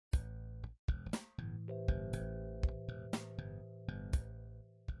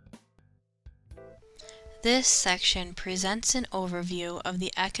This section presents an overview of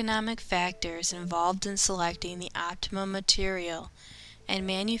the economic factors involved in selecting the optimum material and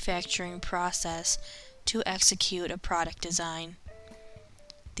manufacturing process to execute a product design.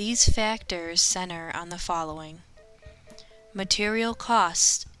 These factors center on the following: material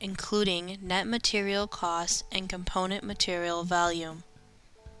costs, including net material costs and component material volume;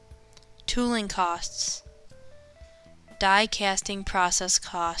 tooling costs; die casting process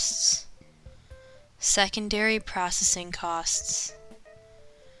costs; secondary processing costs.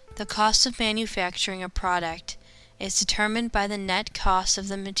 The cost of manufacturing a product is determined by the net cost of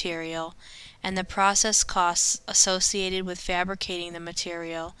the material and the process costs associated with fabricating the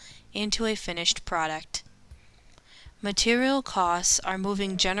material into a finished product. Material costs are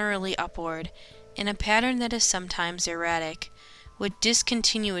moving generally upward in a pattern that is sometimes erratic, with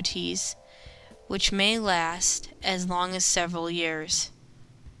discontinuities which may last as long as several years.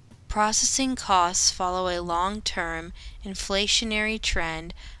 Processing costs follow a long-term inflationary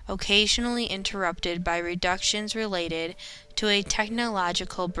trend, occasionally interrupted by reductions related to a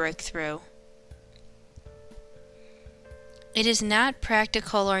technological breakthrough. It is not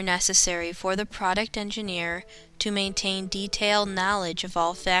practical or necessary for the product engineer to maintain detailed knowledge of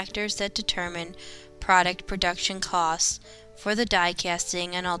all factors that determine product production costs for the die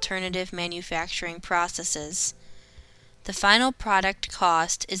casting and alternative manufacturing processes. The final product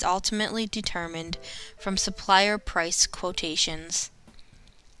cost is ultimately determined from supplier price quotations.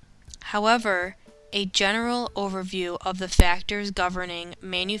 However, a general overview of the factors governing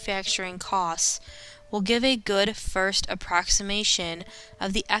manufacturing costs will give a good first approximation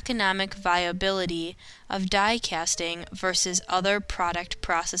of the economic viability of die casting versus other product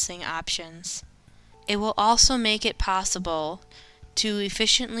processing options. It will also make it possible to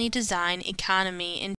efficiently design economy in